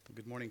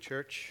Morning,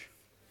 church.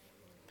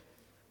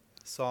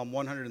 Psalm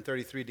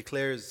 133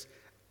 declares,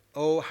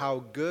 "Oh,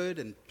 how good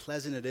and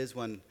pleasant it is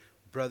when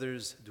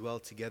brothers dwell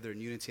together in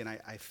unity." And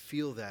I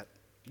feel that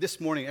this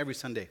morning, every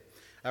Sunday.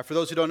 For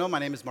those who don't know, my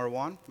name is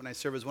Marwan, and I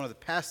serve as one of the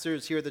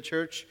pastors here at the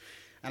church.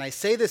 And I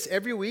say this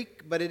every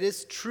week, but it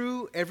is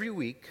true every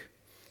week.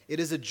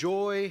 It is a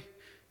joy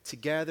to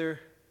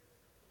gather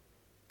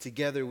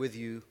together with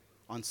you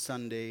on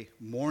Sunday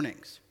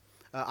mornings.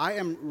 I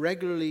am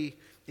regularly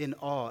in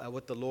awe at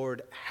what the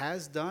Lord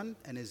has done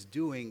and is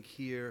doing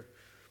here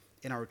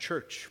in our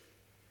church.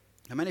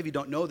 Now, many of you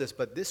don't know this,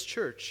 but this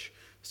church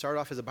started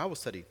off as a Bible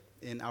study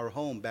in our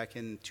home back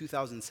in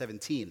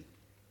 2017.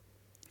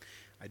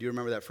 I do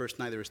remember that first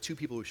night there was 2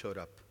 people who showed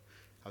up.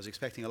 I was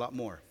expecting a lot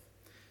more.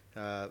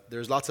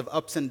 There's lots of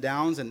ups and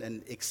downs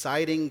and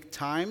exciting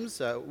times.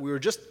 We were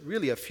just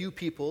really a few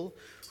people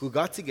who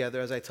got together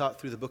as I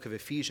taught through the book of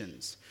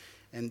Ephesians.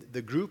 And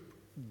the group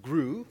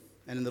grew,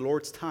 and in the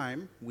Lord's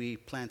time, we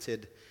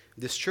planted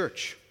this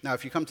church. Now,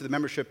 if you come to the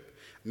Membership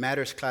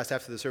Matters class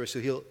after the service,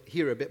 you'll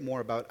hear a bit more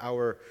about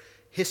our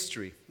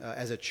history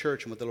as a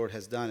church and what the Lord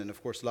has done, and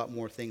of course, a lot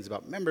more things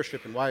about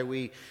membership and why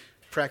we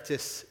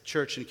practice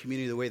church and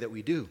community the way that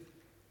we do.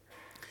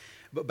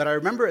 But I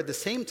remember at the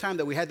same time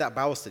that we had that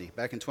Bible study,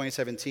 back in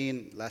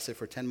 2017, lasted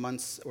for 10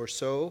 months or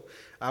so,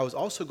 I was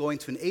also going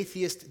to an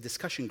atheist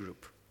discussion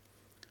group.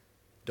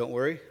 Don't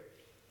worry,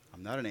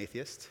 I'm not an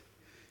atheist.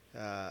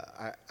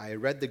 I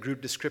read the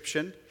group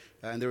description,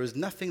 and there was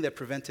nothing that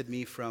prevented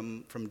me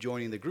from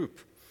joining the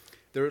group.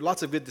 There were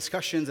lots of good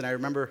discussions, and I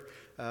remember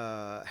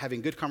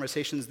having good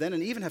conversations then,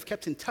 and even have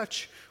kept in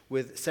touch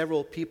with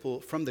several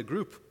people from the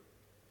group.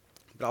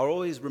 But I'll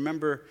always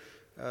remember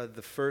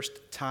the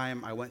first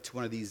time I went to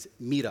one of these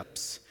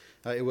meetups.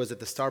 It was at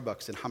the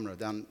Starbucks in Hamra,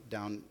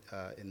 down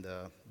in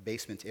the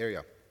basement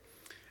area.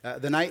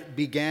 The night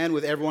began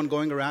with everyone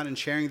going around and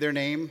sharing their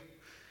name,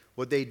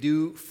 what they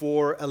do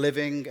for a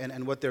living,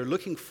 and what they're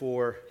looking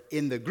for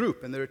in the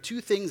group. And there are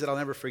 2 things that I'll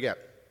never forget.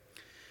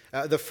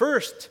 The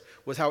first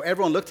was how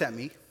everyone looked at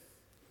me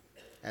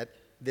at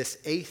this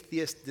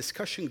atheist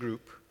discussion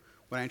group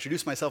when I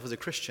introduced myself as a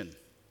Christian.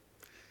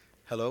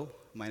 "Hello,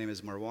 my name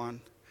is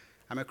Marwan.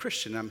 I'm a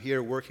Christian. I'm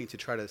here working to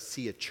try to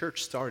see a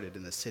church started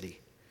in the city."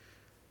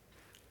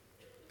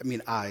 I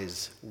mean,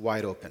 eyes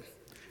wide open.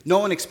 No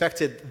one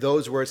expected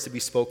those words to be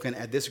spoken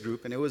at this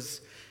group, and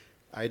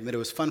I admit it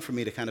was fun for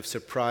me to kind of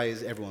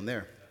surprise everyone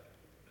there.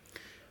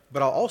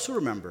 But I'll also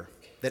remember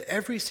that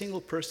every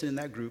single person in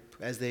that group,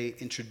 as they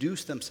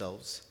introduced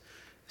themselves,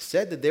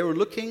 said that they were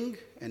looking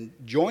and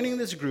joining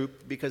this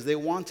group because they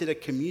wanted a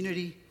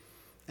community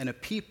and a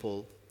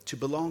people to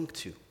belong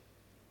to.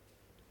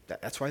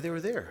 That's why they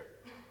were there.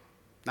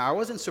 Now, I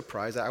wasn't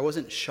surprised. I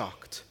wasn't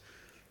shocked.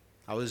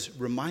 I was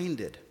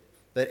reminded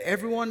that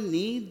everyone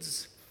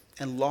needs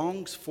and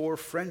longs for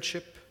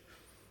friendship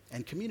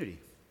and community.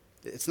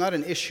 It's not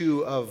an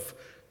issue of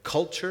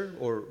culture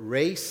or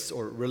race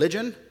or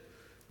religion.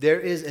 There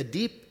is a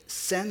deep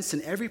sense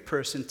in every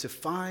person to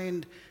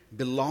find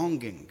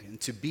belonging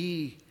and to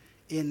be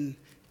in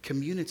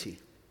community.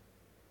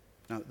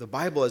 Now, the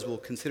Bible, as we'll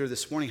consider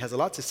this morning, has a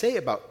lot to say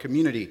about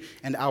community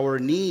and our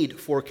need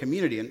for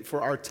community. And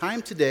for our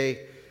time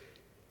today,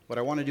 what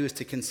I want to do is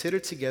to consider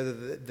together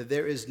that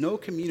there is no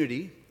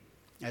community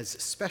as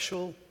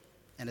special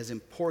and as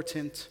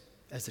important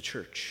as the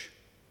church.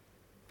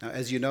 Now,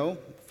 as you know,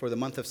 for the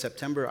month of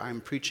September,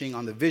 I'm preaching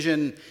on the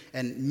vision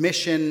and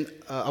mission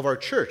of our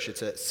church.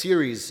 It's a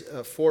series,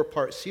 a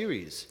 4-part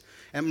series.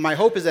 And my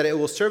hope is that it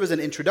will serve as an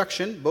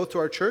introduction, both to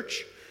our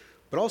church,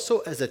 but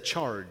also as a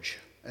charge,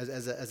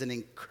 as an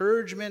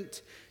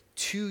encouragement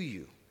to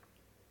you,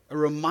 a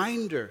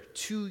reminder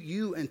to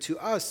you and to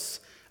us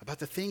about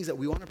the things that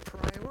we want to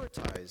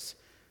prioritize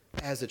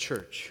as a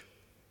church.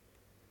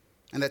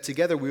 And that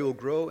together we will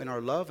grow in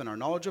our love and our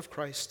knowledge of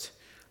Christ,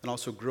 and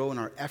also grow in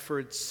our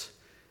efforts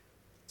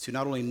to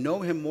not only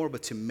know Him more,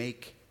 but to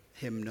make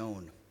Him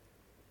known.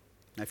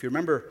 Now, if you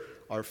remember,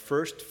 our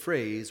first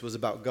phrase was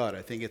about God.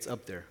 I think it's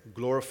up there.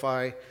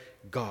 Glorify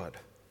God.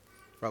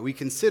 Right? We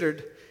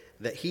considered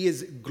that He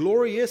is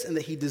glorious and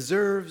that He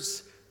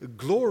deserves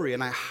glory.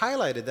 And I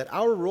highlighted that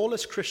our role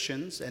as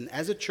Christians and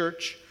as a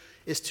church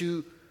is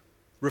to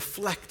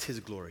reflect His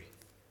glory.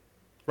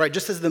 Right?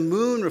 Just as the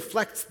moon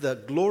reflects the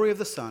glory of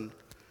the sun,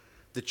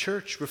 the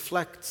church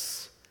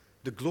reflects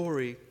the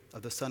glory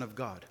of the Son of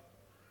God.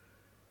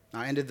 Now,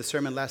 I ended the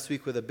sermon last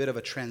week with a bit of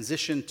a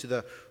transition to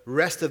the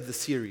rest of the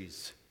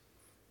series.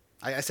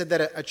 I said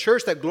that a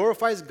church that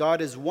glorifies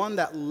God is one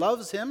that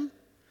loves Him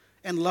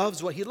and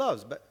loves what He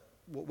loves. But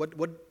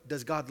what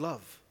does God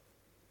love?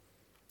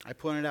 I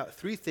pointed out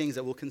 3 things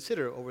that we'll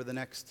consider over the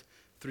next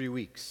 3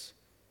 weeks.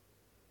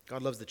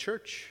 God loves the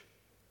church,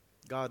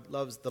 God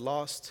loves the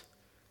lost,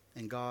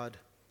 and God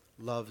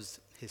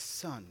loves His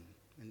Son.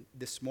 And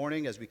this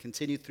morning, as we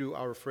continue through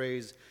our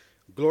phrase,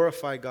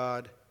 glorify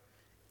God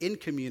in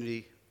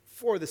community,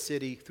 for the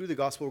city, through the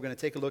gospel, we're going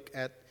to take a look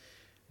at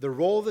the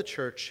role of the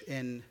church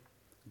in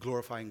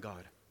glorifying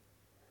God.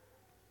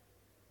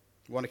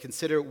 We want to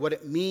consider what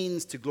it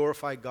means to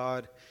glorify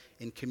God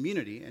in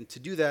community. And to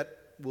do that,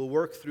 we'll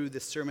work through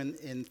this sermon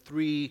in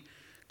 3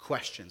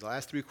 questions. I'll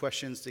ask 3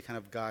 questions to kind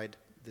of guide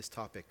this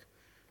topic.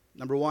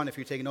 Number 1, if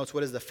you're taking notes,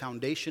 what is the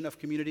foundation of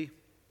community?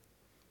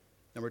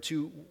 Number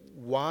 2,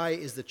 why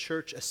is the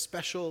church a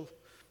special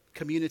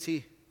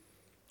community?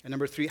 And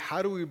number 3,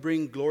 how do we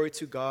bring glory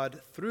to God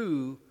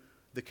through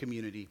the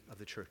community of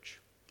the church?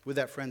 With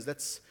that, friends,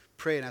 let's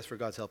pray and ask for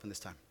God's help in this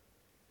time.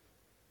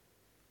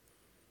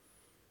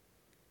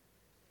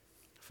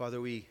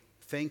 Father, we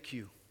thank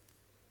you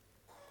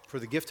for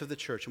the gift of the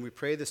church, and we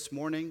pray this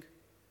morning,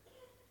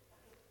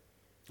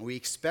 and we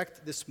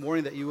expect this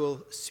morning that you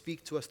will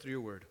speak to us through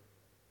your word.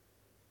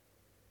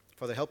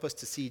 Father, help us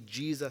to see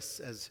Jesus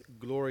as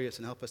glorious,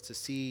 and help us to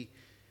see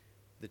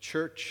the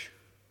church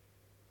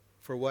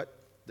for what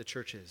the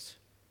church is,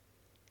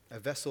 a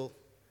vessel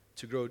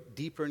to grow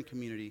deeper in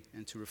community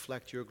and to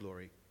reflect your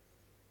glory.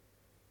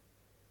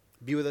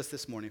 Be with us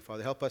this morning,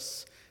 Father. Help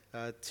us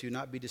to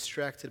not be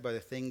distracted by the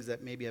things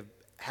that maybe have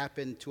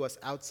happened to us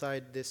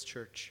outside this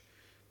church.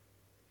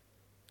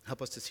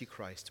 Help us to see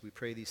Christ. We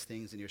pray these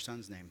things in your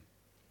Son's name.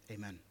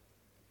 Amen.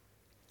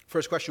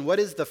 First question, what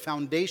is the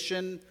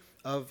foundation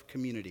of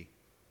community?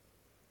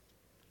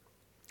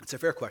 It's a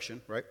fair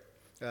question, right?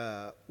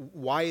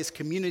 Why is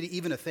community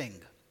even a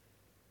thing?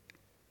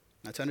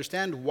 Now, to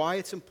understand why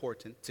it's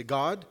important to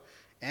God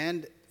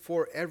and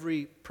for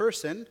every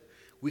person,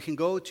 we can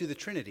go to the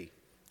Trinity.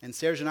 And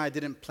Serge and I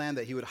didn't plan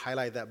that he would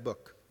highlight that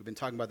book. We've been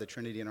talking about the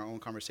Trinity in our own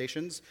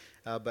conversations,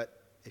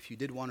 but if you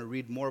did want to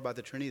read more about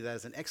the Trinity, that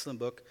is an excellent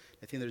book.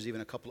 I think there's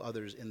even a couple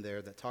others in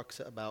there that talks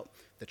about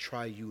the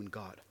triune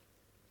God.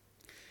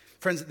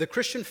 Friends, the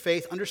Christian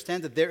faith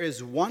understands that there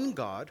is one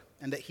God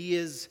and that he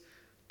is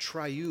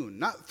triune.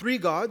 Not 3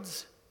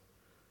 gods,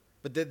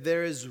 but that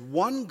there is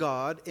one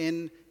God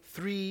in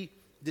 3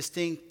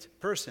 distinct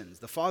persons,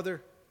 the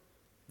Father,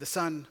 the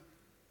Son,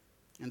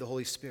 and the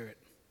Holy Spirit.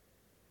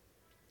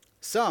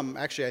 Some,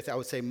 actually I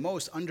would say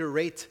most,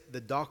 underrate the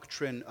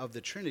doctrine of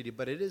the Trinity,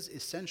 but it is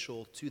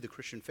essential to the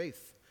Christian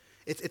faith.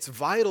 It's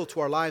vital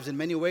to our lives in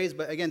many ways,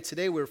 but again,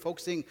 today we're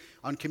focusing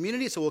on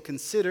community, so we'll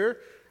consider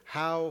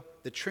how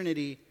the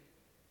Trinity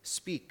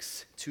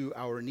speaks to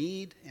our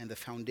need and the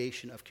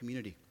foundation of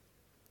community.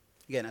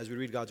 Again, as we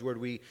read God's word,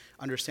 we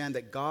understand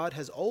that God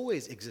has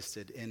always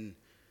existed in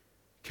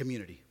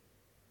community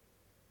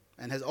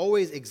and has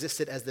always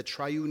existed as the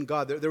triune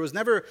God. There was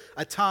never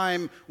a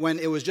time when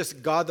it was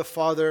just God the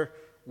Father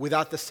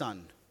without the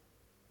Son,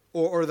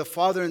 or the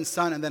Father and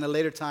Son, and then a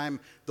later time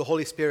the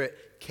Holy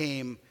Spirit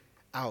came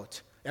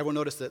out. Everyone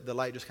noticed that the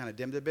light just kind of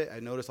dimmed a bit? I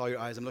noticed all your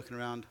eyes. I'm looking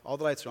around. All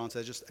the lights are on, so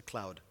it's just a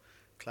cloud.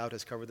 Cloud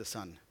has covered the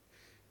sun.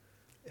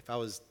 If I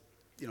was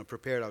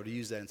prepared, I would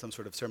use that in some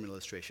sort of sermon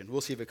illustration.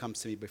 We'll see if it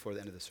comes to me before the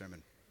end of the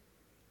sermon.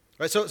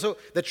 Right, so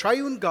the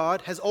triune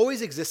God has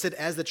always existed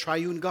as the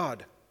triune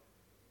God.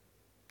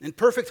 In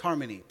perfect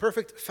harmony,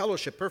 perfect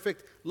fellowship,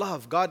 perfect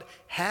love. God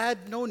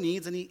had no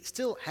needs, and he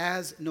still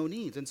has no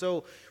needs. And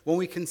so when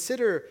we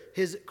consider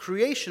his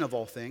creation of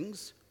all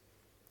things,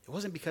 it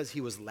wasn't because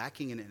he was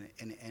lacking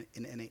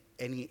in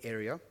any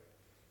area.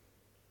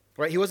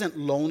 Right? He wasn't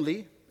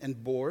lonely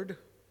and bored.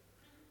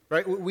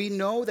 Right? We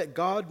know that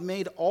God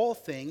made all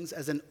things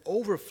as an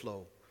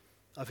overflow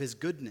of his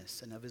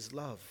goodness and of his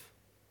love.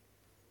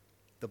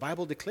 The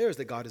Bible declares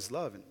that God is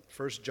love in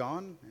 1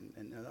 John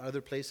and other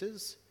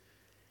places.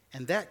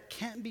 And that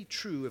can't be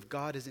true if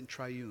God isn't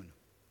triune.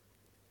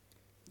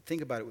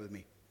 Think about it with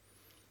me.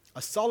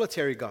 A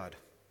solitary God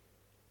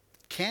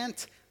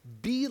can't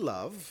be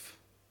love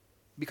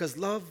because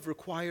love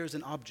requires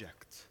an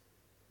object.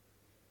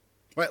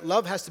 Right?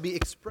 Love has to be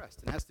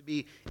expressed and has to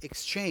be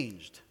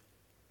exchanged.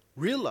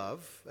 Real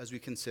love, as we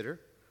consider,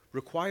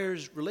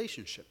 requires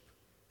relationship,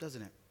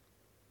 doesn't it?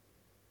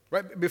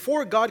 Right?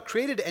 Before God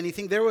created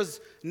anything, there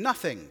was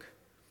nothing.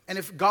 And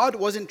if God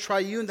wasn't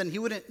triune, then he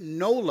wouldn't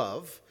know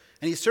love.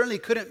 And he certainly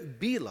couldn't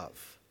be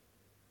love.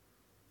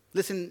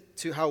 Listen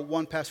to how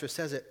one pastor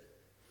says it.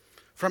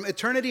 From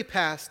eternity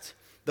past,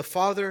 the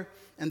Father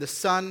and the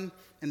Son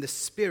and the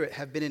Spirit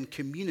have been in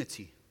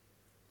community,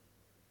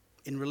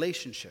 in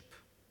relationship.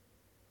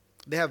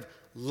 They have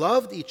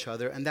loved each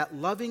other, and that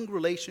loving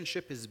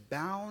relationship is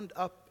bound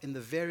up in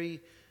the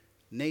very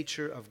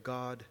nature of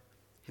God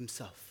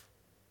himself.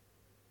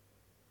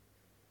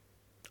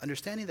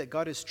 Understanding that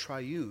God is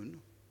triune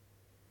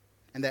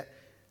and that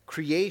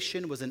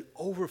creation was an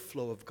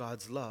overflow of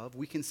God's love,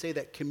 we can say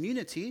that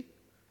community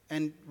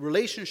and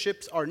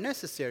relationships are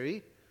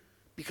necessary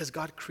because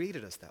God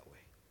created us that way.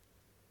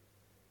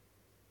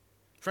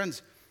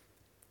 Friends,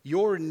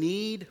 your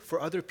need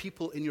for other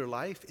people in your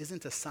life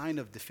isn't a sign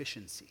of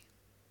deficiency.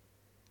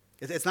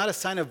 It's not a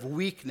sign of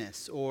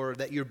weakness or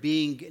that you're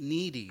being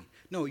needy.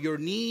 No, your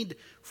need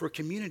for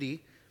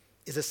community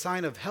is a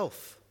sign of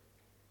health.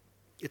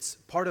 It's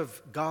part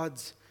of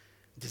God's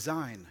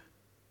design.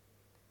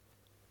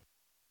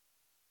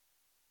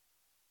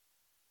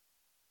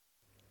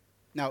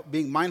 Now,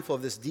 being mindful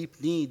of this deep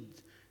need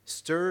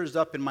stirs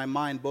up in my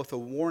mind both a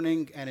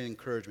warning and an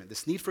encouragement.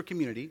 This need for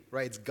community,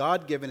 right? It's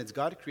God-given, it's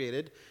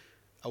God-created.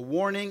 A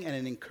warning and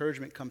an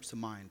encouragement comes to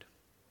mind.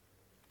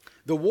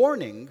 The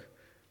warning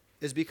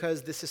is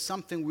because this is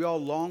something we all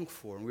long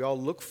for and we all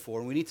look for,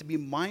 and we need to be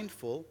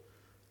mindful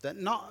that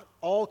not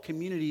all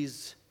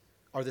communities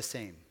are the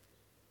same.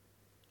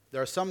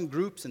 There are some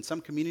groups and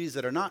some communities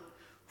that are not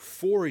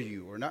for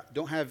you or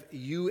don't have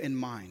you in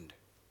mind.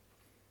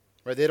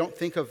 Right? They don't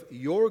think of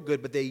your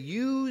good, but they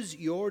use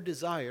your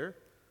desire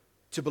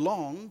to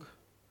belong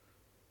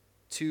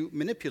to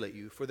manipulate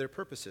you for their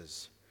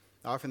purposes.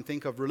 I often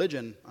think of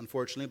religion,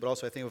 unfortunately, but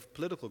also I think of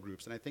political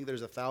groups, and I think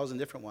there's 1,000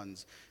 different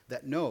ones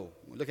that know.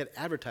 Look at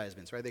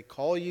advertisements, right? They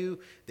call you,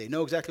 they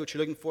know exactly what you're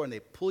looking for, and they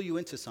pull you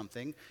into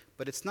something,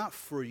 but it's not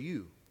for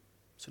you.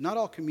 So not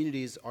all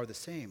communities are the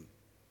same.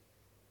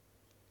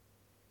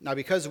 Now,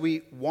 because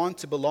we want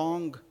to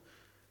belong,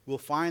 we'll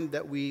find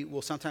that we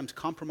will sometimes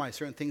compromise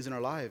certain things in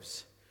our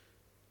lives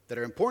that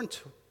are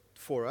important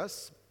for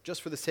us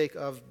just for the sake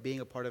of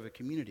being a part of a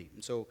community.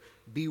 And so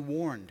be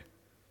warned.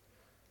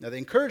 Now, the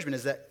encouragement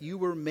is that you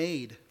were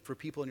made for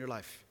people in your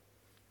life.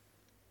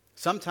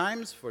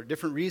 Sometimes, for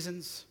different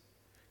reasons,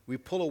 we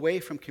pull away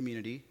from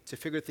community to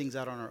figure things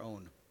out on our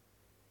own.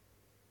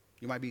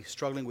 You might be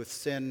struggling with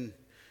sin,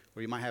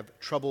 or you might have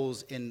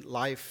troubles in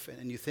life,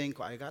 and you think,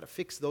 well, I got to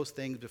fix those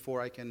things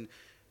before I can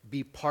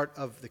be part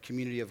of the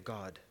community of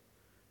God.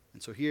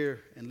 And so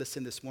hear and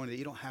listen this morning that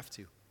you don't have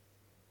to.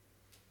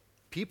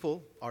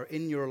 People are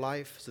in your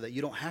life so that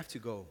you don't have to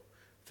go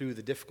through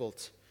the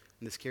difficult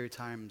and the scary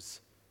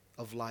times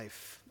of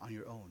life on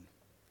your own.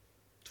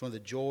 It's one of the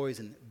joys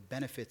and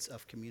benefits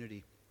of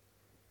community.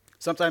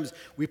 Sometimes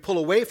we pull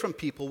away from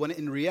people when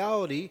in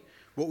reality,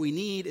 what we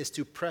need is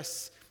to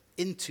press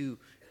into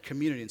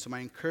community. And so my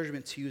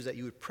encouragement to you is that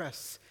you would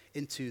press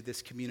into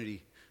this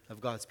community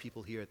of God's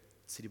people here at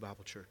City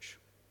Bible Church.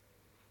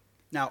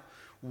 Now,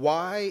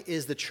 why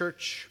is the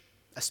church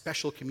a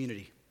special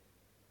community?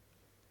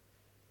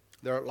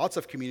 There are lots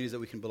of communities that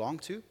we can belong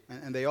to,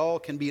 and they all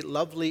can be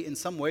lovely in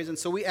some ways. And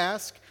so we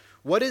ask,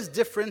 what is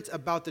different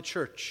about the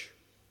church?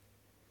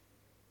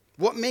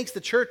 What makes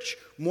the church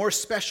more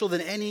special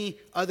than any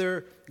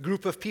other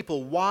group of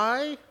people?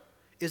 Why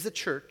is the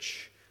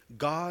church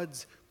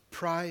God's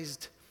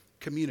prized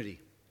community?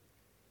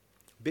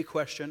 Big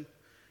question.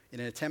 In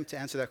an attempt to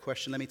answer that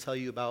question, let me tell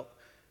you about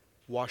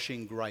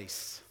washing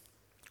rice.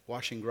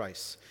 Washing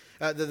rice.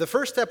 The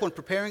first step when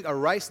preparing a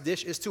rice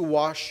dish is to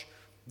wash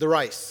the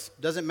rice.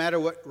 Doesn't matter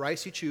what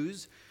rice you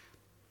choose.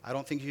 I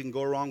don't think you can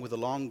go wrong with a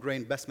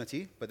long-grain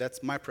basmati, but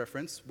that's my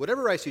preference.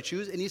 Whatever rice you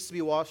choose, it needs to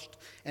be washed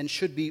and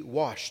should be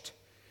washed.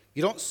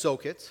 You don't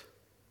soak it.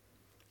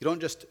 You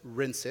don't just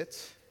rinse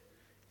it.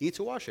 You need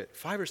to wash it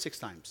 5 or 6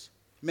 times,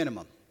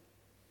 minimum.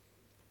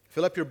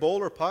 Fill up your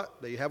bowl or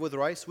pot that you have with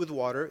rice with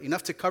water,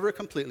 enough to cover it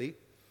completely.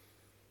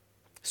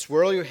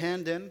 Swirl your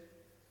hand in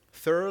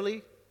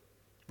thoroughly,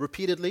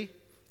 repeatedly,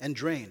 and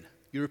drain.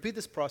 You repeat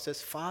this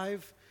process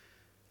 5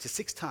 to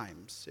 6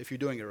 times if you're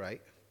doing it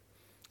right.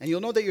 And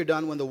you'll know that you're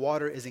done when the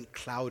water isn't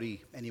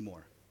cloudy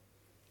anymore,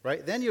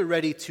 right? Then you're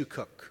ready to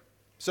cook.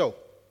 So,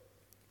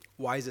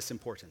 why is this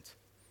important?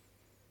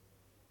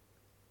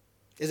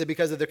 Is it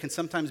because there can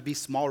sometimes be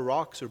small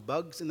rocks or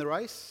bugs in the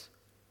rice?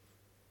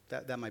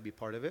 That might be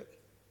part of it.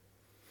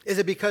 Is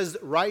it because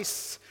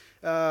rice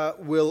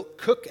will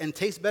cook and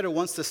taste better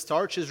once the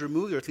starch is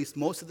removed, or at least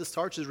most of the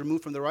starch is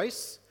removed from the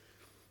rice?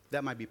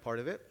 That might be part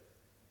of it.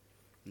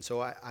 And so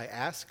I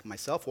ask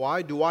myself,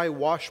 why do I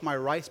wash my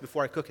rice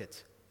before I cook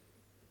it?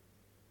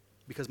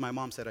 Because my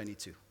mom said I need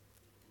to.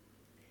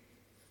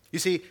 You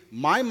see,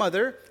 my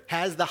mother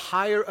has the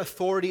higher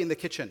authority in the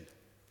kitchen.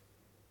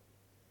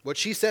 What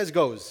she says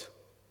goes.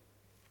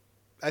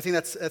 I think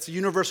that's a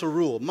universal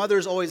rule.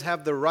 Mothers always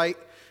have the right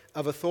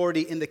of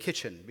authority in the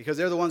kitchen because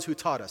they're the ones who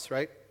taught us,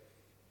 right?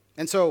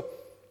 And so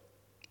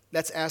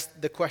let's ask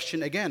the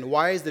question again.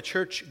 Why is the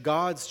church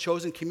God's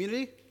chosen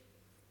community?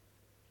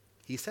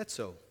 He said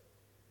so.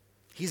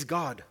 He's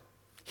God.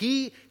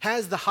 He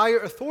has the higher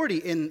authority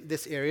in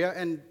this area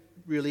and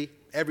really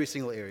every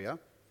single area.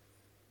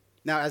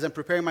 Now, as I'm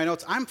preparing my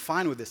notes, I'm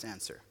fine with this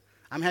answer.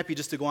 I'm happy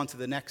just to go on to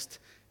the next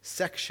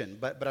section,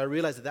 but I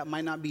realize that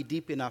might not be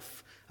deep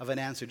enough of an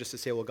answer just to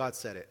say, well, God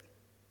said it.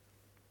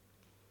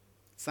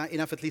 It's not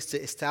enough at least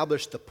to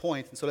establish the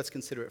point, and so let's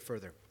consider it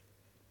further.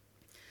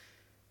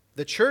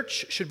 The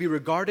church should be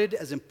regarded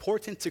as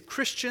important to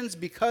Christians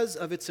because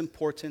of its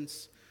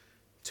importance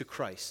to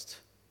Christ.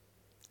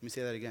 Let me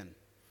say that again.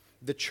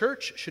 The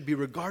church should be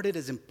regarded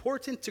as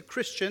important to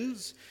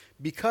Christians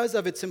because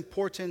of its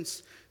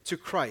importance to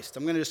Christ.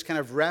 I'm going to just kind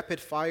of rapid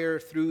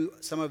fire through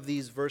some of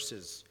these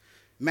verses.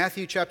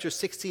 Matthew chapter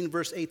 16,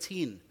 verse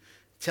 18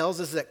 tells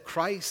us that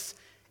Christ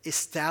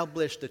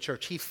established the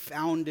church. He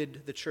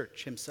founded the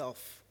church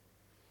himself.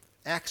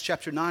 Acts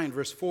chapter 9,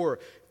 verse 4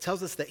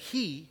 tells us that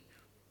he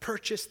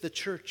purchased the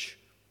church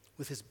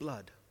with his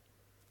blood.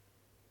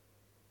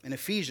 In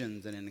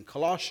Ephesians and in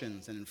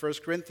Colossians and in 1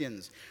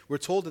 Corinthians, we're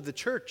told that the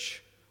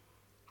church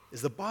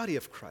is the body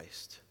of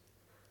Christ.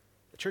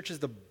 The church is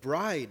the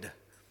bride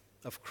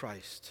of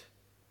Christ.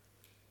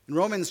 In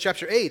Romans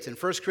chapter 8, in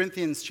 1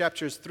 Corinthians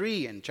chapters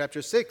 3 and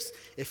chapter 6,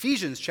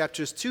 Ephesians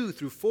chapters 2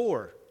 through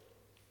 4,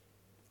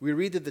 we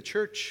read that the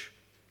church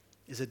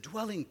is a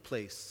dwelling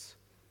place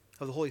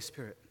of the Holy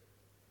Spirit.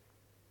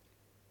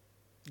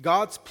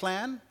 God's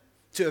plan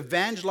to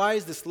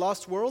evangelize this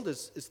lost world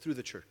is through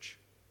the church.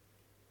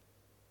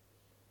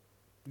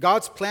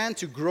 God's plan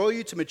to grow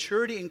you to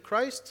maturity in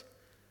Christ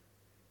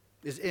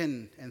is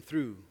in and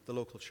through the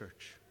local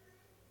church.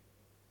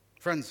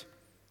 Friends,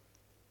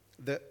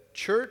 the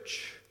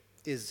church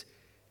is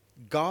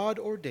God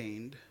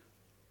ordained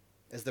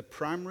as the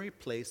primary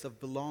place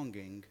of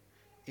belonging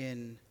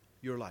in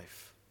your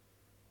life.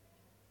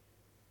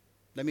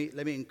 Let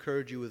me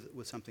encourage you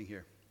with something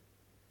here.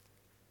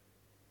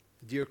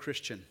 Dear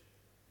Christian,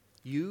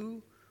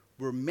 you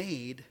were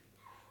made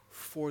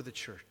for the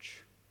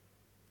church.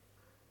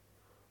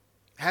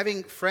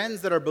 Having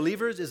friends that are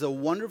believers is a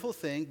wonderful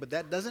thing, but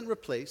that doesn't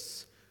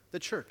replace the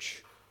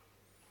church.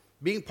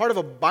 Being part of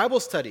a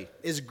Bible study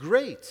is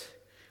great,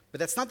 but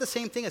that's not the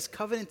same thing as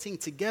covenanting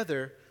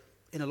together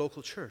in a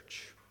local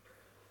church.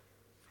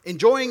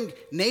 Enjoying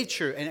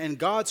nature and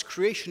God's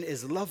creation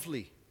is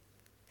lovely.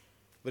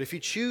 But if you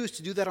choose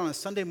to do that on a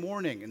Sunday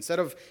morning instead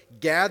of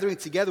gathering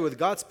together with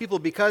God's people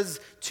because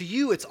to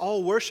you it's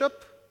all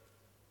worship,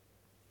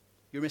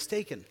 you're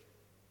mistaken.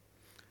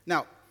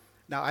 Now,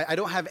 I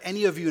don't have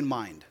any of you in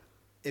mind.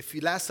 If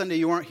last Sunday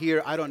you weren't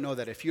here, I don't know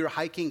that. If you're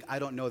hiking, I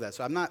don't know that.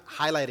 So I'm not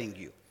highlighting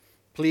you.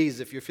 Please,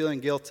 if you're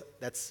feeling guilt,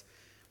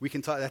 we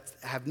can talk.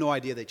 I have no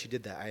idea that you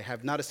did that. I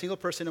have not a single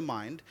person in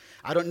mind.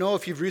 I don't know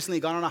if you've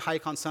recently gone on a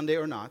hike on Sunday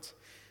or not.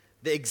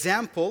 The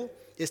example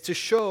is to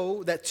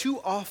show that too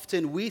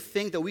often we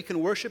think that we can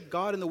worship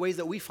God in the ways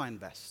that we find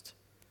best.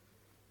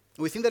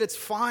 We think that it's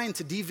fine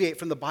to deviate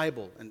from the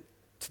Bible and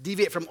to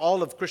deviate from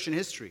all of Christian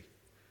history.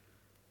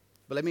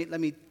 But let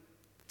me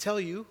tell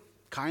you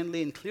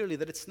kindly and clearly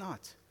that it's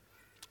not.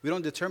 We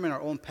don't determine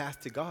our own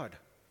path to God.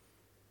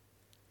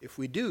 If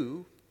we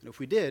do, and if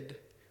we did,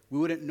 we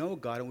wouldn't know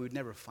God and we would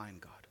never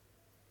find God.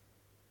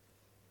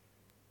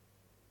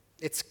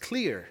 It's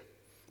clear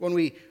when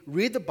we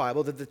read the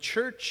Bible that the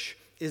church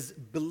is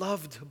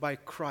beloved by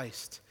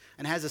Christ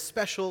and has a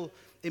special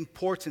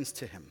importance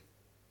to him.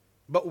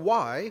 But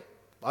why,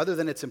 other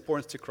than its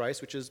importance to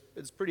Christ, which is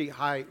pretty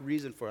high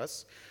reason for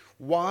us,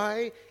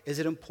 why is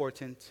it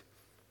important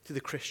to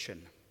the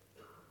Christian?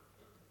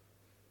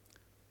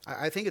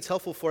 I think it's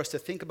helpful for us to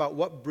think about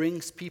what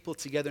brings people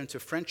together into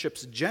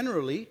friendships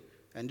generally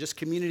and just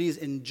communities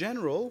in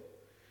general,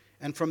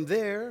 and from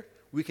there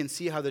we can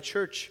see how the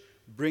church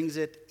brings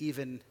it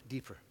even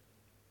deeper.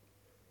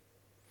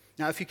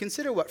 Now, if you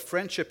consider what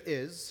friendship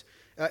is,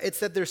 it's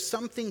that there's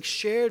something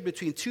shared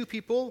between two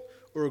people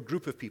or a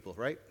group of people,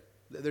 right?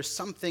 There's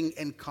something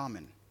in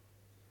common.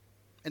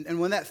 And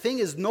when that thing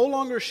is no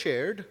longer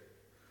shared,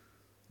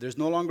 there's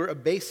no longer a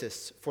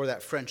basis for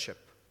that friendship.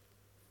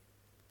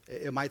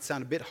 It might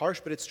sound a bit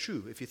harsh, but it's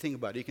true if you think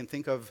about it. You can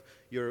think of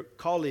your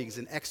colleagues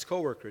and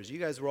ex-coworkers. You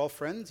guys were all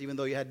friends, even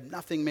though you had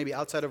nothing maybe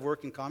outside of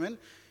work in common.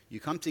 You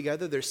come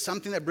together, there's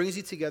something that brings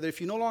you together. If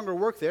you no longer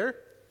work there,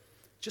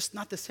 just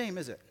not the same,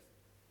 is it?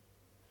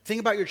 Think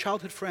about your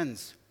childhood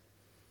friends.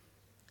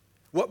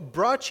 What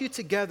brought you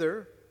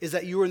together is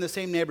that you were in the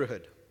same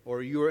neighborhood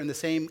or you were in the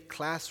same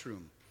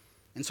classroom.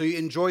 And so you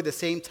enjoyed the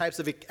same types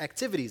of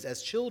activities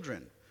as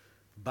children.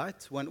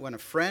 But when a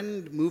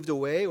friend moved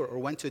away or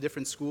went to a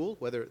different school,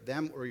 whether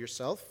them or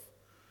yourself,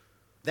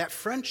 that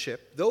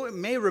friendship, though it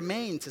may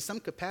remain to some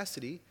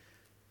capacity,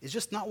 is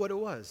just not what it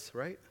was,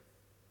 right?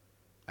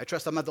 I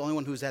trust I'm not the only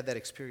one who's had that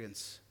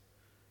experience.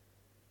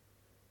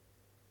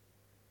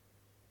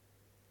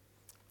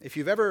 If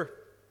you've ever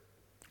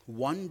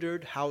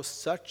wondered how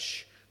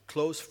such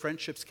close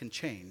friendships can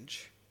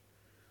change,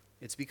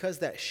 it's because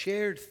that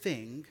shared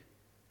thing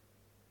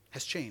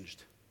has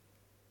changed.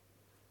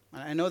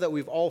 I know that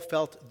we've all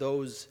felt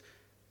those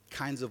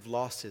kinds of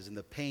losses and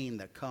the pain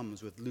that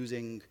comes with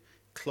losing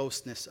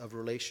closeness of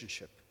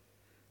relationship.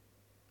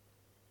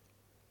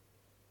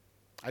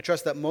 I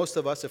trust that most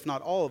of us, if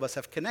not all of us,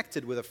 have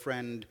connected with a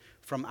friend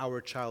from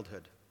our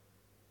childhood.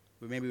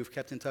 Maybe we've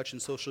kept in touch in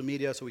social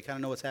media, so we kind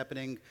of know what's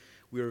happening.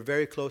 We were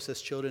very close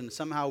as children, and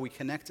somehow we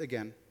connect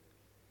again.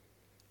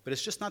 But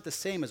it's just not the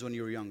same as when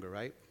you were younger,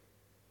 right?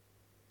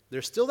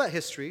 There's still that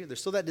history,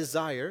 there's still that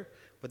desire,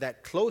 but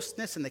that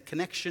closeness and the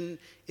connection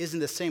isn't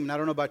the same. And I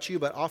don't know about you,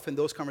 but often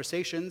those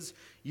conversations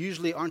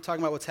usually aren't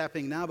talking about what's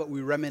happening now, but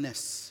we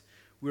reminisce.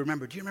 We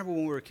remember, do you remember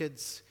when we were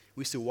kids?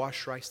 We used to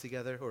wash rice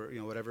together, or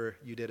whatever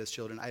you did as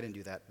children. I didn't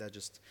do that. That's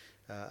just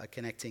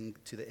connecting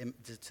to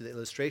the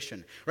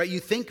illustration. Right?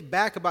 You think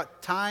back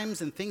about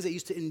times and things that you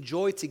used to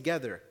enjoy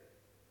together.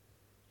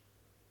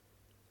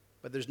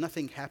 But there's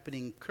nothing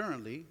happening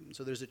currently,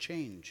 so there's a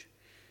change.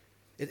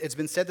 It's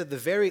been said that the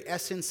very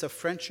essence of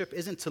friendship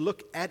isn't to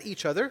look at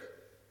each other,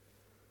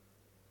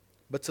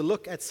 but to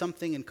look at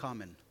something in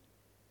common.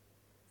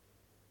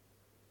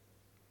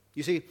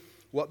 You see,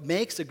 what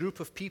makes a group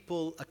of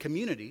people a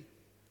community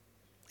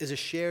is a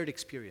shared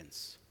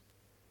experience.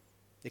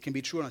 It can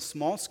be true on a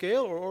small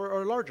scale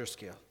or a larger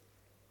scale.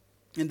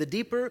 And the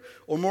deeper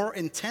or more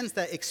intense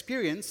that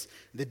experience,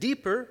 the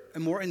deeper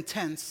and more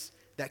intense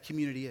that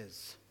community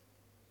is.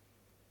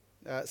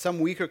 Some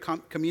weaker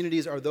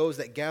communities are those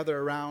that gather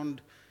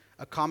around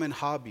a common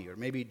hobby, or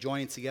maybe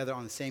joining together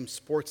on the same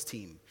sports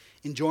team,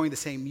 enjoying the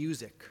same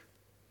music.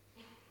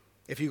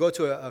 If you go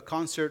to a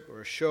concert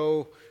or a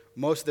show,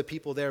 most of the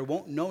people there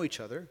won't know each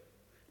other,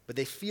 but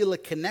they feel a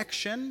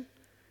connection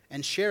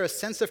and share a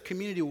sense of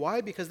community. Why?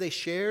 Because they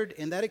shared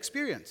in that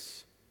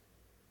experience.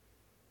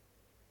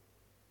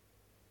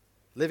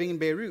 Living in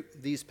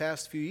Beirut these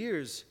past few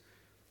years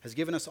has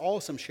given us all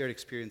some shared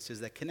experiences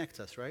that connect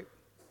us, right?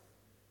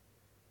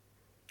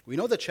 We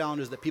know the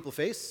challenges that people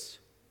face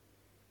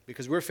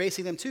because we're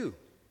facing them too.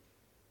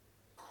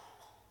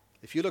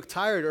 If you look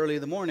tired early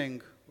in the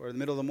morning or in the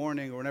middle of the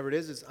morning or whenever it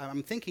is,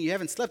 I'm thinking you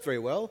haven't slept very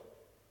well.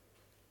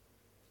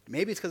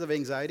 Maybe it's because of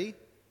anxiety.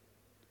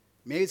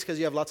 Maybe it's because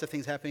you have lots of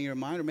things happening in your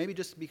mind, or maybe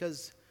just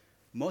because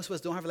most of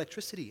us don't have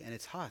electricity and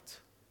it's hot.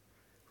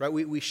 Right?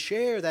 We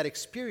share that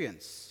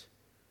experience.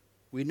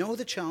 We know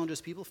the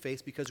challenges people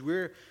face because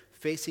we're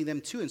facing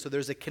them too. And so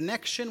there's a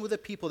connection with the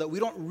people that we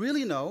don't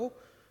really know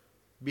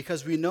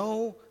because we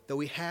know that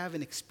we have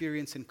an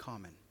experience in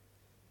common.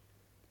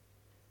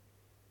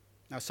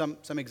 Now, some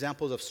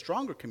examples of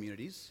stronger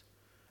communities,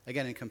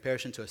 again, in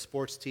comparison to a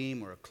sports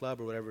team or a club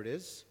or whatever it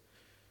is,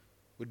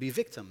 would be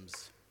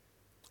victims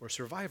or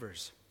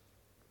survivors.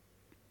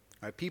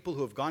 Right? People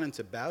who have gone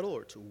into battle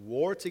or to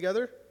war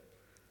together,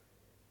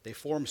 they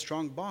form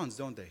strong bonds,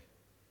 don't they?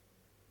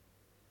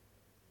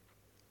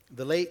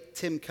 The late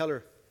Tim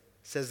Keller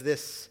says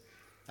this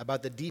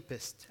about the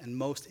deepest and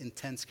most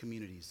intense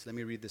communities. Let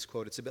me read this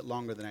quote. It's a bit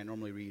longer than I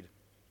normally read.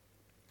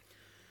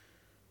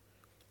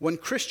 When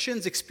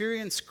Christians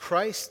experience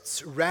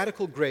Christ's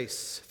radical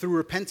grace through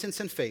repentance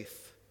and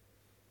faith,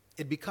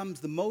 it becomes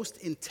the most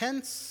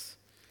intense,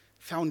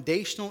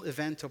 foundational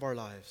event of our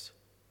lives.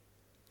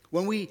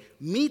 When we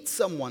meet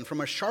someone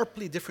from a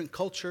sharply different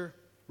culture,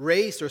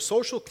 race, or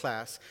social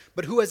class,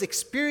 but who has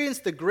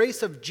experienced the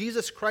grace of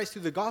Jesus Christ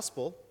through the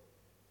gospel,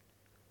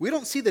 we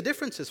don't see the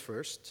differences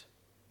first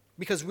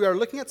because we are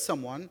looking at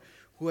someone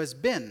who has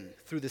been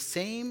through the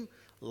same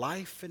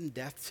life and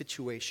death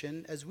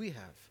situation as we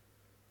have.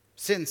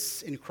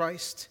 Since in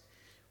Christ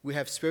we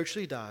have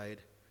spiritually died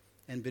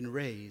and been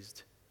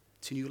raised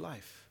to new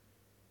life.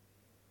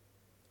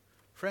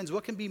 Friends,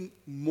 what can be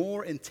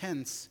more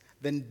intense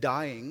than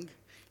dying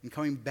and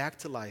coming back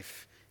to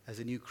life as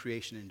a new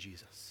creation in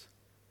Jesus?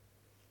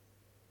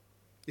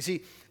 You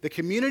see, the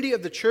community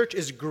of the church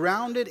is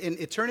grounded in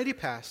eternity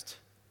past.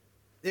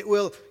 It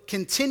will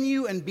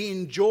continue and be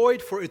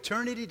enjoyed for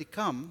eternity to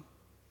come.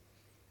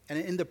 And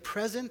in the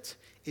present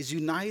is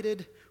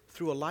united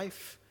through a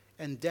life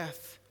and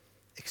death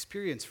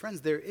experience.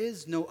 Friends, there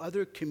is no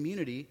other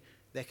community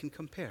that can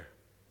compare.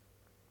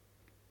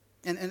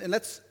 And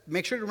let's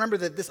make sure to remember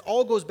that this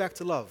all goes back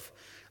to love.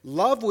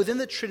 Love within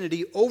the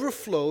Trinity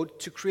overflowed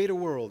to create a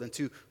world and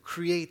to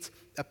create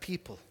a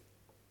people.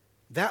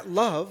 That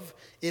love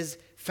is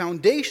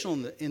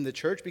foundational in the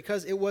church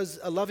because it was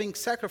a loving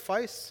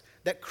sacrifice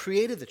that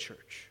created the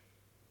church.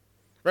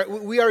 Right?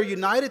 We are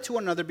united to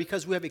one another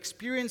because we have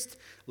experienced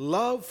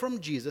love from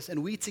Jesus,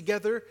 and we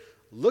together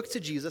look to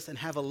Jesus and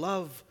have a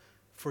love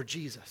for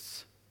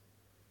Jesus.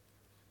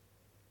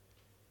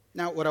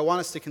 Now, what I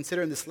want us to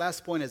consider in this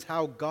last point is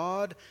how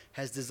God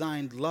has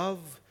designed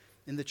love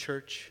in the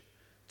church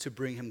to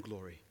bring him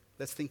glory.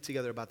 Let's think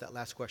together about that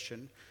last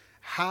question.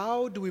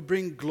 How do we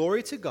bring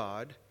glory to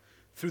God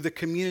through the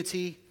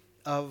community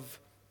of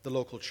the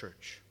local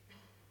church?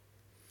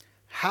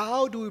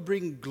 How do we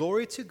bring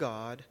glory to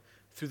God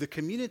through the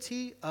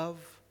community of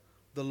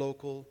the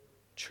local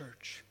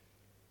church?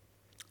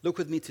 Look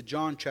with me to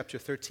John chapter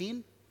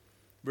 13,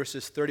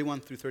 verses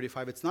 31 through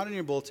 35. It's not in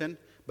your bulletin,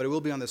 but it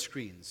will be on the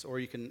screens, or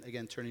you can,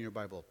 again, turn in your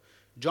Bible.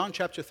 John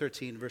chapter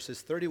 13,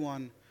 verses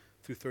 31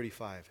 through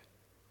 35.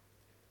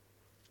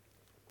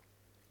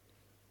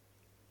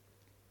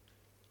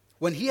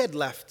 When he had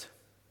left,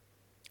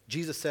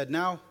 Jesus said,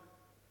 Now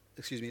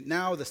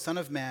the Son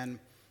of Man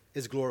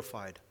is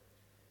glorified,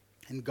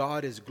 and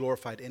God is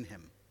glorified in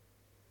him.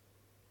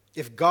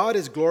 If God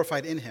is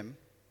glorified in him,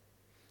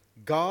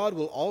 God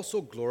will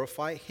also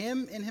glorify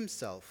him in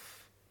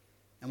himself,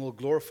 and will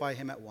glorify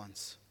him at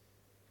once.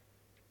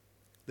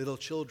 Little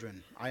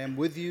children, I am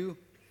with you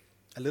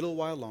a little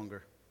while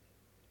longer.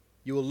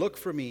 You will look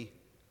for me,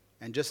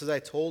 and just as I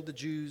told the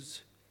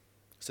Jews,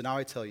 so now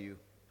I tell you,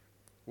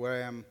 where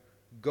I am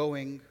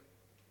going,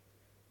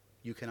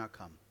 you cannot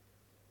come.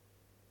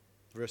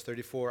 Verse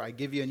 34, I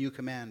give you a new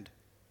command.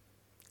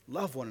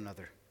 Love one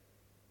another.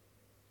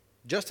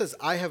 Just as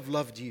I have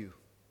loved you,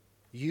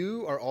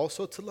 you are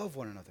also to love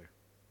one another.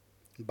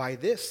 By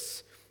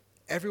this,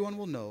 everyone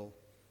will know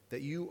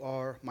that you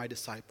are my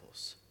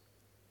disciples,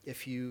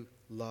 if you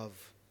love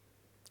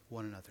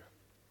one another.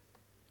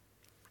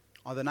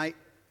 On the night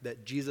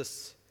that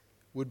Jesus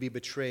would be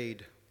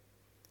betrayed,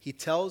 he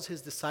tells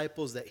his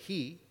disciples that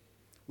he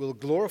will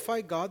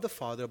glorify God the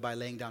Father by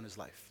laying down his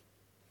life.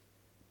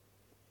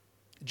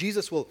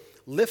 Jesus will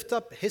lift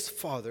up his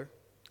Father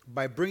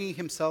by bringing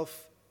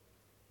himself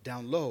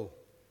down low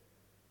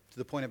to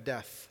the point of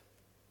death.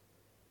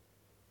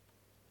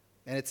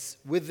 And it's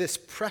with this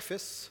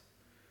preface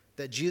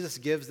that Jesus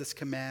gives this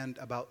command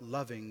about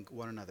loving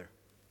one another.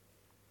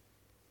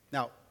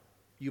 Now,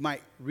 you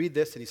might read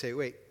this and you say,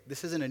 wait,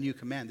 this isn't a new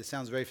command. This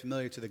sounds very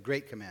familiar to the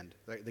great command,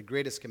 right? The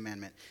greatest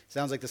commandment. It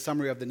sounds like the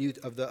summary of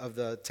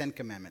the 10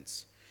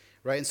 commandments,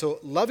 right? And so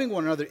loving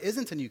one another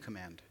isn't a new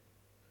command.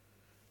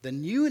 The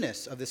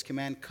newness of this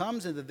command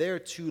comes in that they are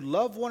to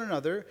love one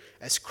another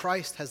as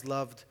Christ has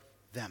loved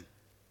them.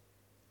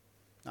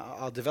 Now,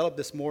 I'll develop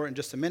this more in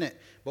just a minute,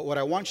 but what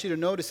I want you to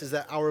notice is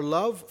that our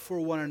love for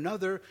one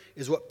another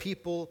is what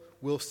people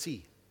will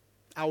see.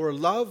 Our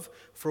love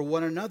for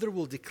one another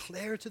will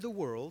declare to the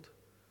world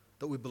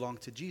that we belong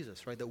to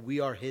Jesus, right? That we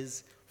are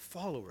his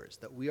followers,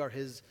 that we are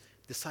his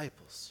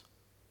disciples.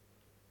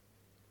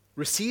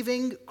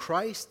 Receiving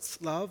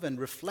Christ's love and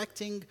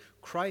reflecting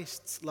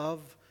Christ's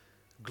love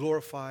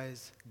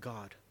glorifies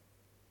God.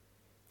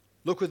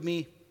 Look with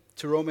me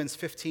to Romans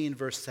 15,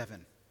 verse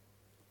 7.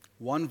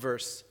 One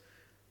verse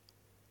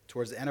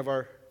towards the end of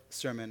our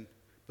sermon,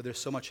 but there's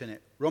so much in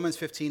it. Romans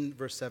 15,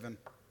 verse 7.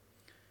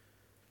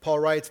 Paul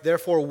writes,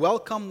 "Therefore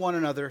welcome one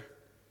another,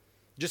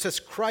 just as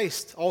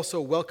Christ also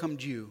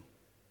welcomed you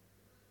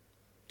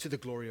to the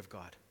glory of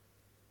God."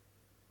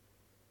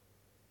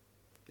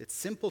 It's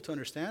simple to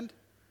understand,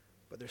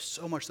 but there's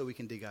so much that we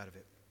can dig out of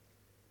it.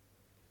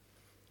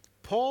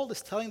 Paul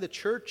is telling the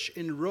church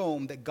in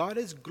Rome that God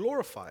is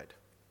glorified,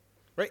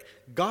 right?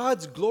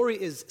 God's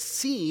glory is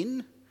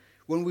seen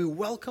when we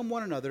welcome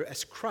one another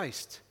as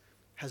Christ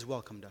has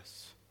welcomed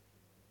us.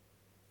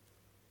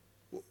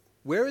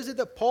 Where is it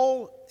that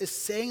Paul is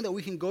saying that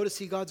we can go to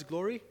see God's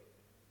glory?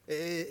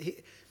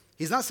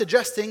 He's not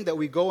suggesting that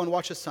we go and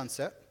watch a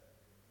sunset,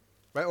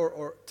 right?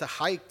 Or to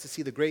hike to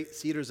see the great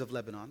cedars of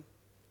Lebanon.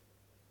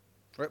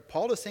 Right?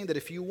 Paul is saying that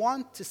if you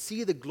want to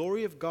see the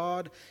glory of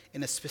God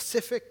in a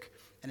specific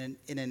and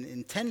in an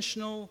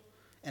intentional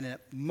and in a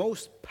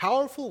most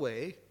powerful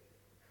way,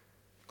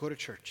 go to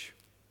church.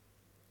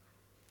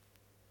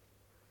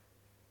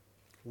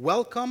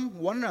 Welcome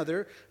one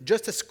another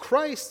just as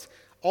Christ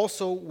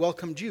also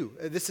welcomed you.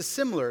 This is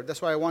similar.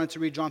 That's why I wanted to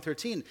read John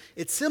 13.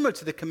 It's similar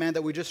to the command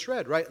that we just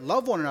read, right?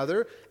 Love one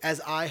another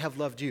as I have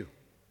loved you.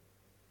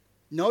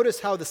 Notice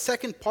how the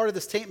second part of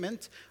the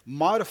statement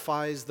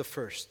modifies the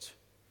first.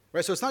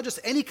 Right? So it's not just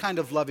any kind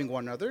of loving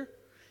one another.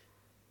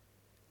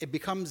 It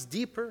becomes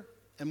deeper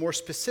and more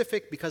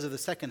specific because of the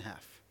second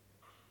half.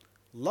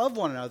 Love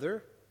one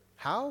another.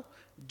 How?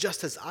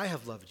 Just as I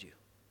have loved you.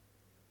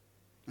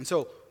 And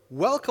so,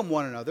 welcome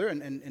one another,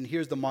 and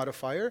here's the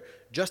modifier,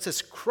 just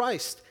as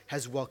Christ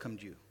has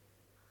welcomed you.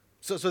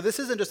 So this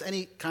isn't just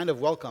any kind of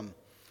welcome.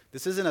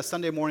 This isn't a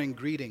Sunday morning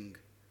greeting.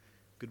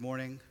 Good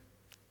morning,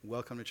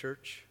 welcome to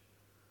church.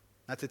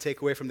 Not to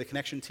take away from the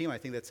connection team, I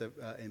think that's an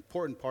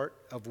important part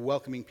of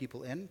welcoming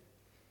people in.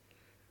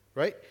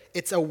 Right?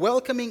 It's a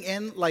welcoming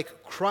in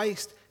like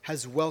Christ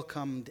has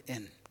welcomed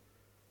in.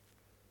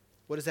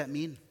 What does that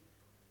mean?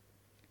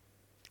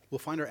 We'll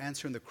find our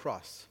answer in the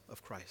cross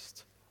of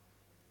Christ.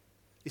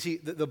 You see,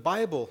 the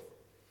Bible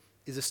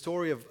is a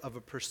story of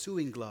a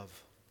pursuing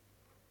love.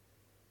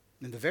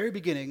 In the very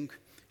beginning,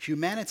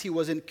 humanity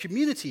was in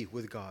community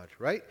with God,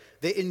 right?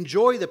 They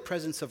enjoy the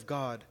presence of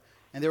God,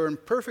 and they were in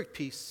perfect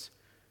peace.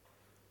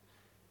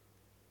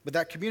 But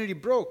that community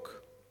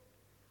broke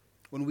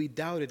when we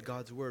doubted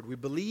God's word. We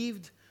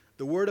believed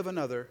the word of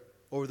another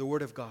over the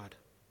word of God.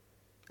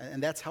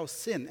 And that's how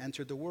sin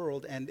entered the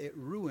world, and it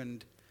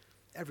ruined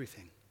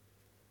everything.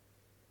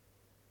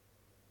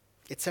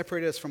 It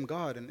separated us from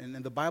God,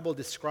 and the Bible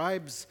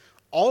describes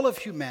all of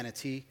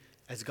humanity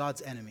as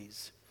God's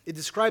enemies. It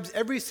describes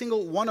every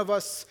single one of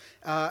us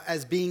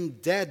as being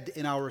dead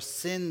in our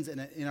sins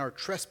and in our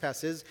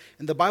trespasses.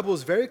 And the Bible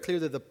is very clear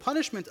that the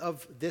punishment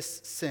of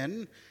this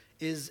sin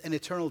is an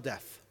eternal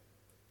death.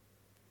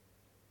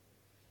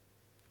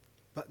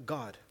 But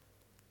God,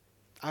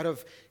 out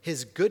of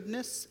his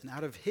goodness and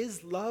out of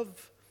his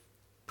love,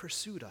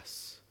 pursued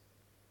us.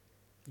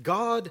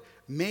 God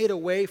made a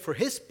way for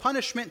his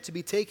punishment to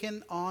be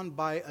taken on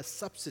by a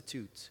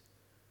substitute.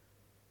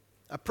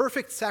 A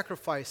perfect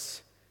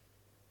sacrifice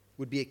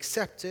would be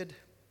accepted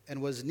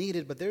and was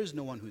needed, but there's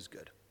no one who's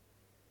good.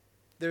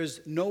 There's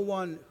no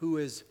one who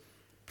is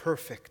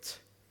perfect.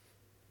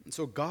 And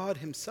so God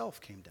himself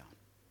came down.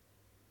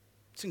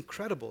 It's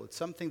incredible. It's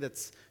something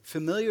that's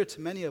familiar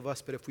to many of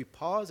us, but if we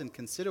pause and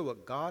consider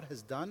what God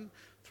has done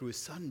through his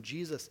son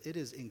Jesus, it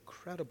is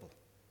incredible.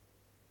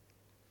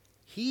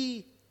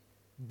 He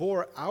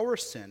bore our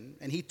sin,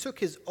 and he took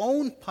his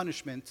own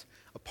punishment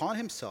upon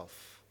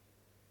himself.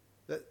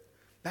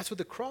 That's what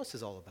the cross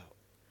is all about.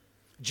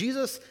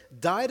 Jesus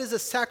died as a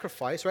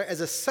sacrifice, right,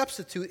 as a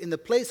substitute in the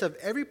place of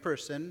every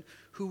person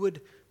who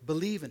would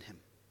believe in him.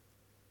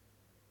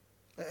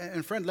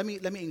 And friend, let me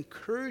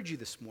encourage you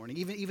this morning,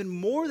 even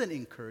more than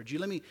encourage you,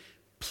 let me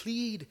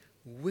plead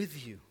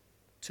with you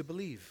to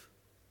believe.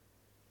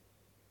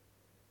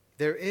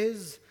 There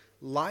is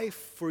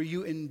life for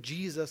you in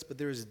Jesus, but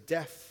there is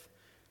death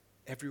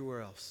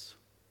everywhere else.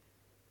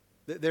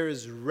 There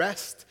is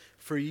rest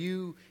for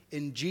you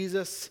in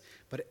Jesus,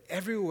 but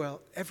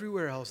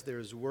everywhere else there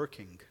is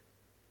working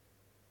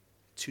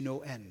to no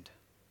end.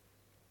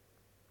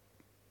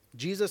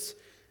 Jesus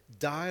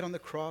died on the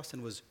cross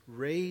and was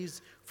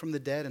raised from the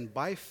dead, and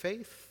by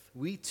faith,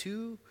 we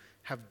too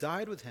have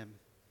died with him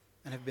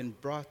and have been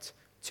brought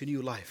to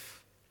new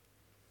life.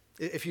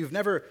 If you've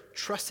never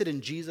trusted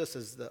in Jesus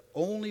as the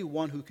only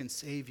one who can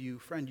save you,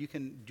 friend, you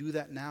can do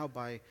that now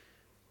by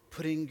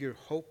putting your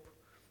hope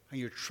and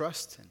your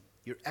trust and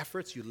your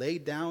efforts. You lay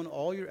down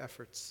all your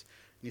efforts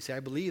and you say, I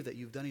believe that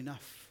you've done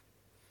enough.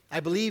 I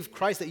believe,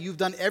 Christ, that you've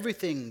done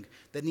everything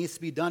that needs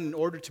to be done in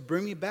order to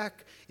bring me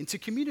back into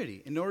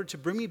community, in order to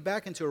bring me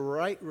back into a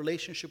right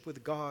relationship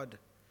with God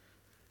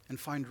and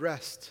find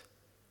rest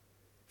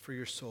for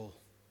your soul.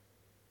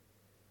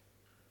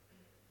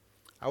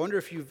 I wonder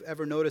if you've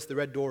ever noticed the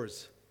red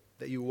doors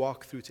that you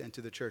walk through to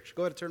enter the church.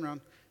 Go ahead and turn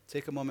around.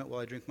 Take a moment while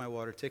I drink my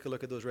water. Take a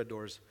look at those red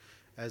doors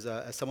as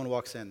someone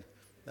walks in.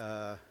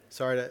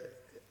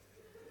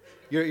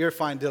 You're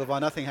fine,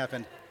 Dilvan. Nothing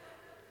happened.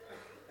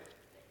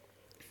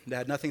 That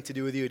had nothing to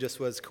do with you. It just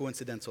was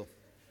coincidental.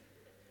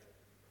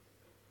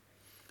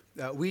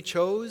 We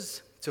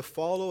chose to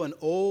follow an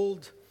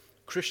old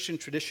Christian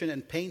tradition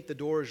and paint the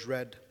doors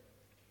red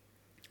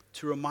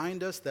to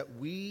remind us that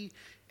we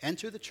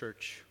enter the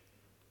church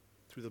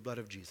through the blood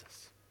of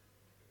Jesus.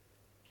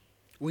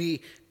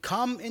 We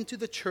come into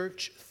the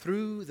church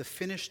through the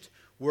finished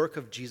work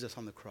of Jesus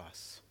on the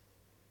cross.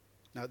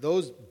 Now,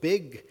 those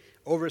big,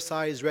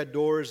 oversized red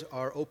doors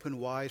are open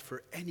wide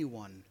for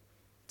anyone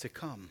to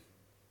come.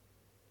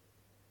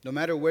 No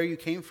matter where you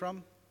came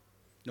from,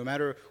 no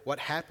matter what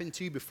happened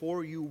to you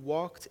before you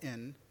walked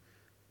in,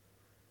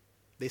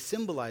 they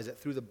symbolize that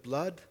through the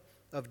blood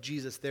of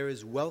Jesus, there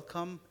is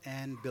welcome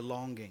and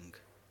belonging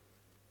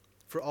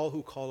for all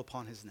who call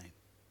upon his name.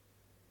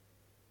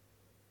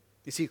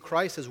 You see,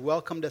 Christ has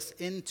welcomed us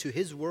into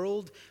his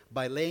world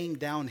by laying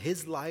down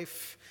his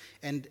life,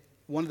 and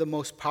one of the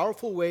most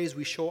powerful ways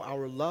we show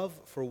our love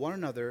for one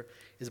another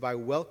is by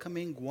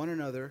welcoming one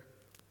another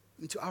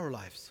into our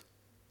lives.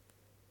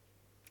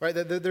 Right?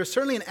 There's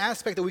certainly an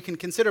aspect that we can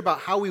consider about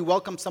how we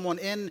welcome someone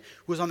in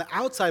who's on the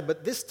outside,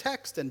 but this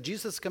text and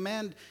Jesus'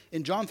 command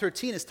in John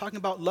 13 is talking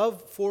about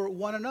love for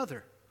one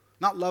another.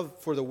 Not love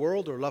for the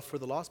world or love for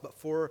the lost, but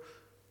for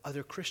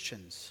other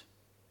Christians.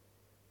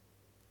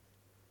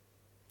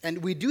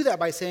 And we do that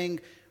by saying,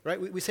 right,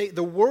 we say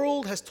the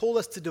world has told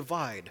us to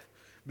divide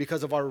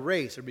because of our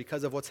race or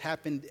because of what's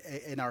happened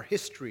in our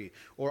history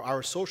or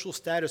our social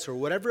status or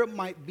whatever it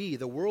might be.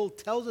 The world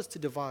tells us to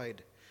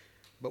divide.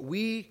 But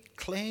we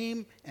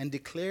claim and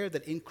declare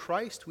that in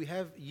Christ we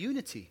have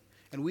unity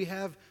and we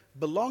have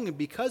belonging.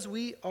 Because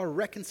we are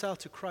reconciled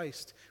to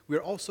Christ, we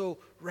are also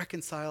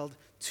reconciled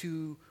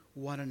to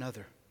one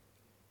another.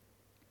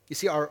 You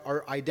see,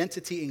 our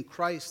identity in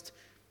Christ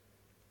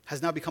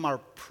has now become our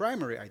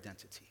primary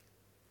identity.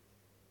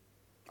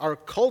 Our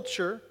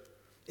culture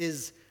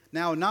is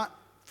now not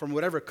from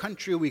whatever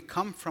country we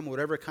come from,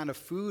 whatever kind of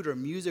food or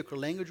music or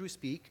language we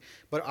speak,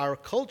 but our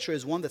culture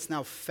is one that's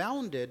now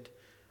founded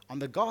on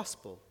the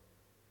gospel.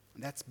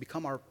 And that's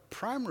become our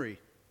primary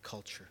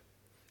culture.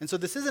 And so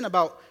this isn't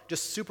about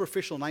just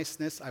superficial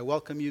niceness. I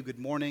welcome you, good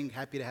morning,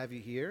 happy to have you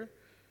here.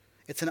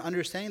 It's an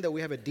understanding that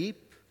we have a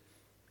deep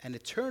and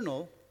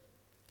eternal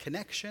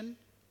connection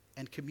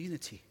and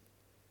community.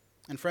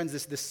 And friends,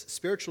 this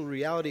spiritual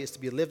reality is to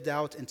be lived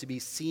out and to be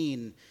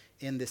seen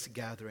in this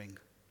gathering.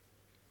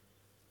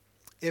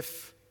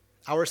 If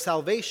our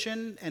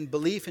salvation and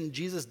belief in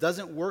Jesus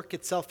doesn't work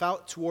itself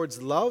out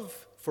towards love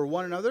for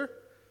one another,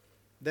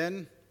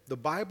 then the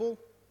Bible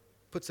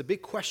puts a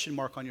big question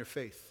mark on your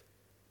faith.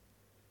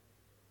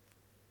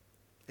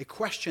 It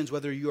questions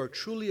whether you are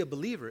truly a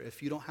believer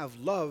if you don't have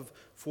love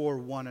for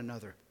one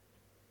another.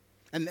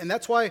 And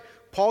that's why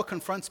Paul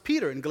confronts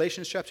Peter in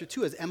Galatians chapter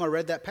 2, as Emma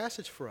read that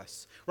passage for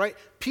us. Right?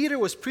 Peter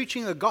was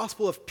preaching a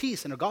gospel of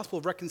peace and a gospel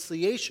of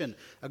reconciliation,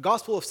 a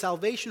gospel of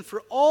salvation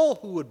for all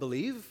who would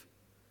believe.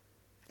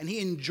 And he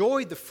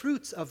enjoyed the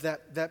fruits of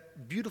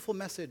that beautiful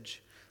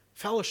message.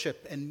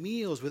 Fellowship and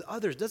meals with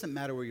others. Doesn't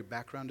matter where your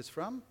background is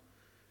from,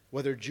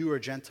 whether Jew or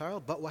Gentile.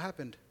 But what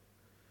happened?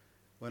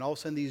 When all of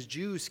a sudden these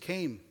Jews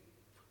came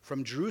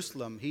from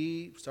Jerusalem,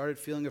 he started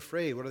feeling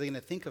afraid. What are they going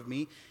to think of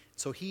me?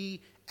 So he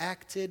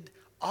acted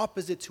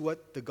opposite to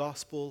what the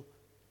gospel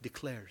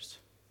declares.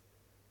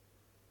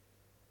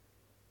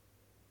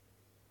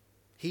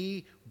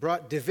 He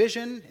brought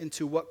division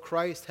into what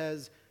Christ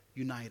has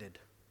united.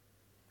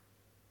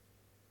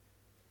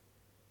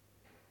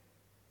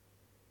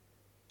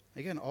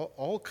 Again,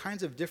 all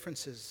kinds of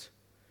differences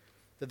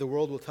that the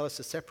world will tell us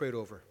to separate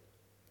over.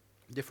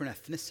 Different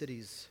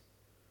ethnicities,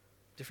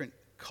 different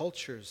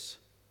cultures.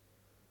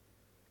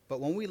 But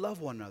when we love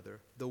one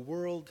another, the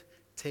world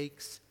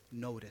takes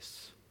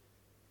notice.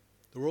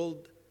 The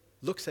world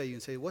looks at you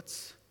and says,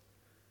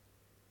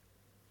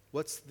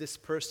 what's this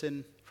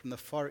person from the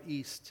Far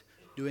East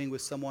doing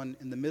with someone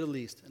in the Middle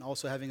East and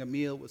also having a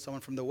meal with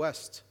someone from the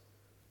West?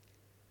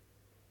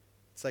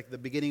 It's like the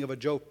beginning of a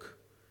joke.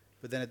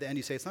 But then at the end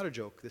you say, it's not a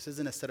joke. This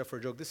isn't a setup for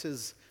a joke. This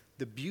is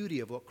the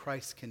beauty of what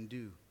Christ can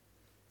do.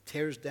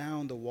 Tears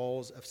down the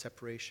walls of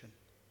separation.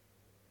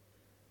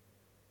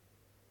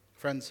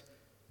 Friends,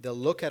 they'll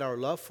look at our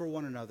love for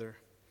one another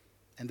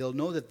And they'll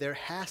know that there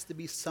has to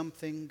be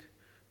something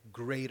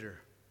greater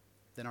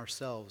than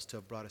ourselves to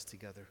have brought us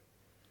together.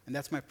 And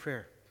that's my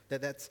prayer.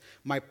 That's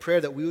my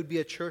prayer, that we would be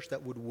a church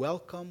that would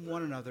welcome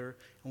one another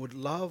and would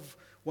love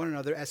one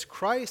another as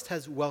Christ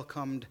has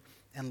welcomed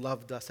and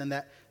loved us. And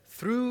that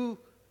through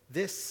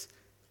this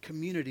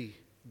community,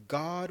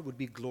 God would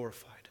be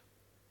glorified.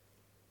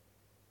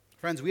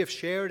 Friends, we have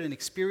shared an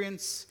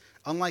experience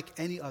unlike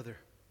any other.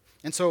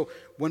 And so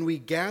when we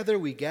gather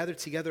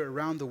together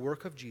around the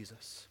work of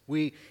Jesus.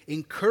 We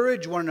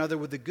encourage one another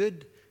with the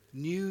good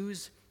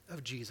news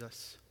of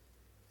Jesus.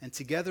 And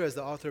together, as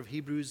the author of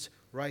Hebrews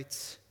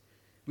writes,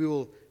 we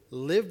will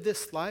live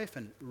this life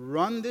and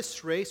run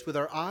this race with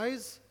our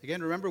eyes.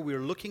 Again, remember, we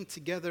are looking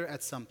together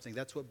at something.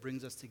 That's what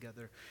brings us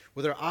together.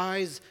 With our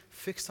eyes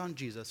fixed on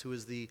Jesus, who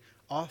is the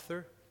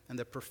author and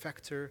the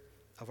perfecter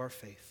of our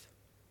faith.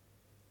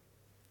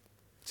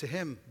 To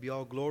him be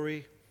all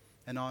glory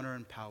and honor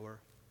and power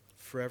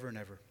forever and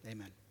ever.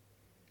 Amen.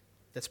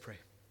 Let's pray.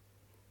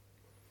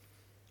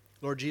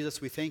 Lord Jesus,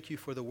 we thank you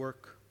for the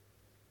work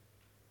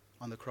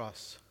on the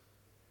cross.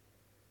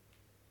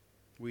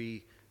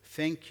 We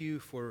thank you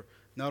for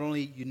not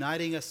only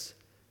uniting us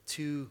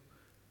to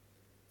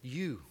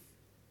you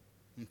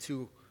and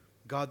to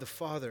God the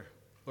Father,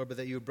 Lord, but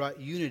that you brought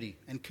unity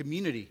and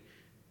community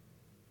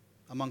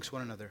amongst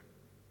one another.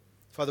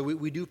 Father,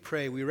 we do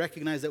pray. We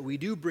recognize that we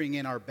do bring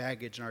in our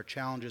baggage and our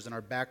challenges and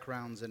our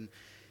backgrounds and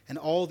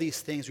all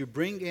these things. We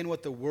bring in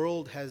what the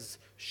world has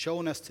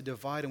shown us to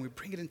divide, and we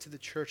bring it into the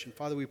church. And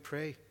Father, we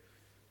pray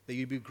that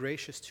you'd be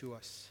gracious to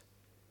us.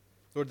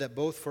 Lord, that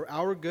both for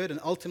our good and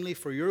ultimately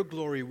for your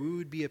glory, we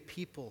would be a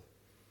people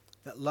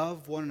that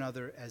love one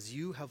another as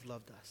you have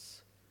loved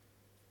us.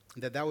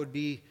 And that would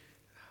be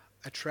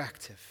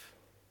attractive.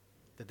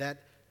 That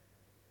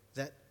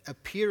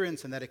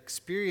appearance and that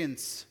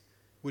experience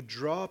would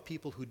draw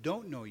people who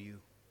don't know you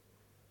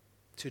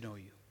to know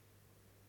you.